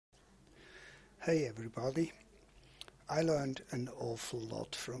Hey everybody, I learned an awful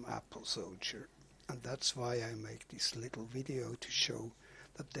lot from Apple Soldier, and that's why I make this little video to show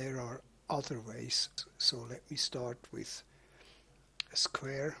that there are other ways. So let me start with a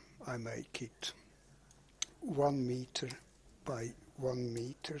square. I make it 1 meter by 1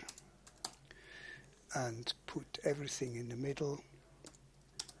 meter and put everything in the middle.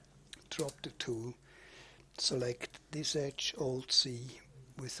 Drop the tool, select this edge, Alt C,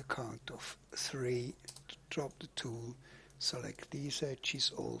 with a count of 3, drop the tool, select these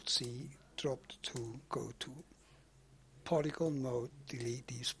edges, Alt C, drop the tool, go to polygon mode, delete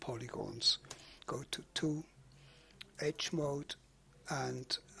these polygons, go to 2, edge mode,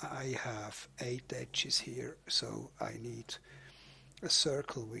 and I have 8 edges here, so I need a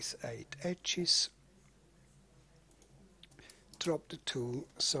circle with 8 edges. Drop the tool,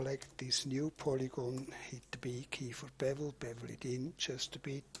 select this new polygon, hit the B key for bevel, bevel it in just a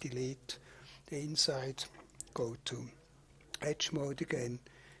bit, delete the inside, go to edge mode again,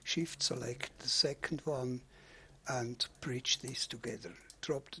 shift select the second one and bridge this together.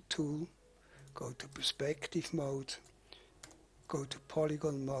 Drop the tool, go to perspective mode, go to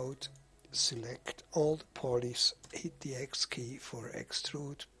polygon mode, select all the polys, hit the X key for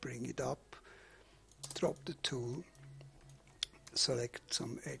extrude, bring it up, drop the tool, select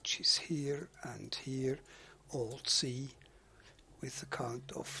some edges here and here, Alt C with a count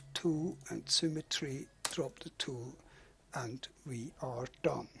of 2 and symmetry, drop the tool and we are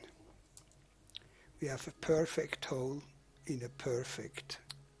done. We have a perfect hole in a perfect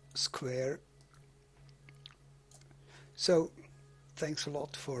square. So thanks a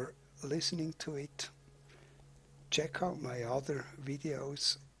lot for listening to it. Check out my other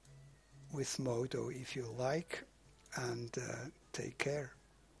videos with Modo if you like, and take care.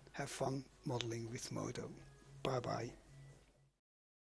 Have fun modeling with Modo. Bye bye.